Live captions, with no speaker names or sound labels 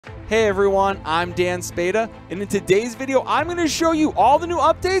Hey everyone, I'm Dan Spada, and in today's video, I'm going to show you all the new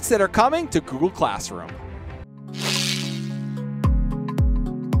updates that are coming to Google Classroom.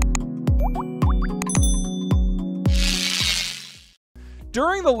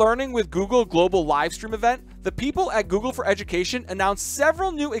 During the Learning with Google Global Livestream event, the people at Google for Education announced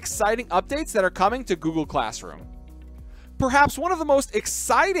several new exciting updates that are coming to Google Classroom. Perhaps one of the most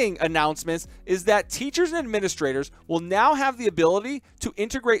exciting announcements is that teachers and administrators will now have the ability to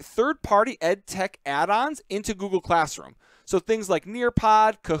integrate third-party EdTech add-ons into Google Classroom. So things like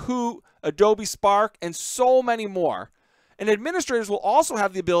Nearpod, Kahoot, Adobe Spark, and so many more. And administrators will also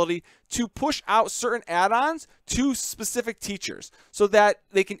have the ability to push out certain add-ons to specific teachers so that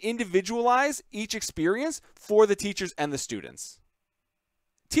they can individualize each experience for the teachers and the students.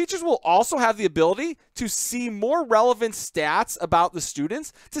 Teachers will also have the ability to see more relevant stats about the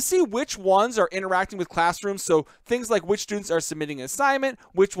students to see which ones are interacting with classrooms. So things like which students are submitting an assignment,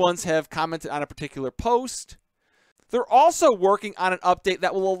 which ones have commented on a particular post. They're also working on an update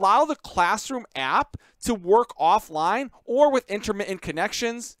that will allow the Classroom app to work offline or with intermittent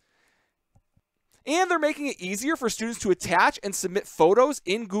connections. And they're making it easier for students to attach and submit photos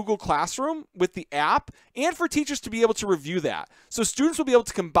in Google Classroom with the app and for teachers to be able to review that. So students will be able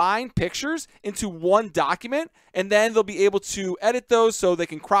to combine pictures into one document, and then they'll be able to edit those so they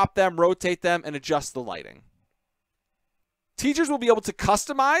can crop them, rotate them, and adjust the lighting. Teachers will be able to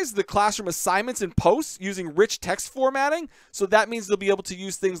customize the classroom assignments and posts using rich text formatting. So that means they'll be able to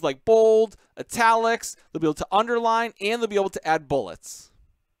use things like bold, italics, they'll be able to underline, and they'll be able to add bullets.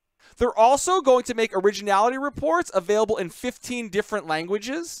 They're also going to make originality reports available in 15 different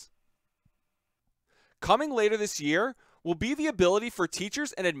languages. Coming later this year will be the ability for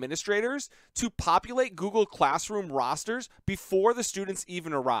teachers and administrators to populate Google Classroom rosters before the students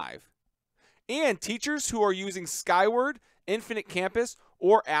even arrive. And teachers who are using Skyward, Infinite Campus,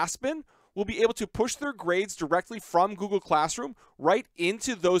 or Aspen will be able to push their grades directly from Google Classroom right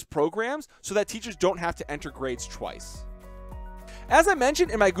into those programs so that teachers don't have to enter grades twice. As I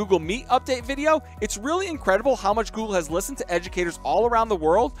mentioned in my Google Meet update video, it's really incredible how much Google has listened to educators all around the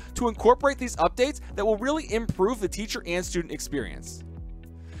world to incorporate these updates that will really improve the teacher and student experience.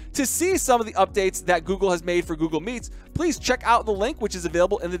 To see some of the updates that Google has made for Google Meets, please check out the link which is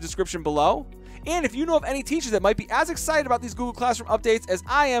available in the description below. And if you know of any teachers that might be as excited about these Google Classroom updates as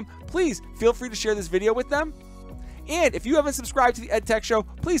I am, please feel free to share this video with them. And if you haven't subscribed to the EdTech Show,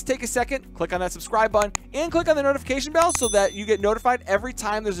 please take a second, click on that subscribe button, and click on the notification bell so that you get notified every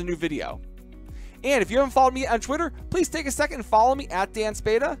time there's a new video. And if you haven't followed me on Twitter, please take a second and follow me at Dan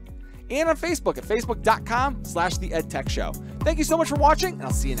Spada, and on Facebook at facebook.com/the EdTech Show. Thank you so much for watching, and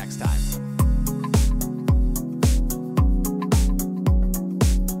I'll see you next time.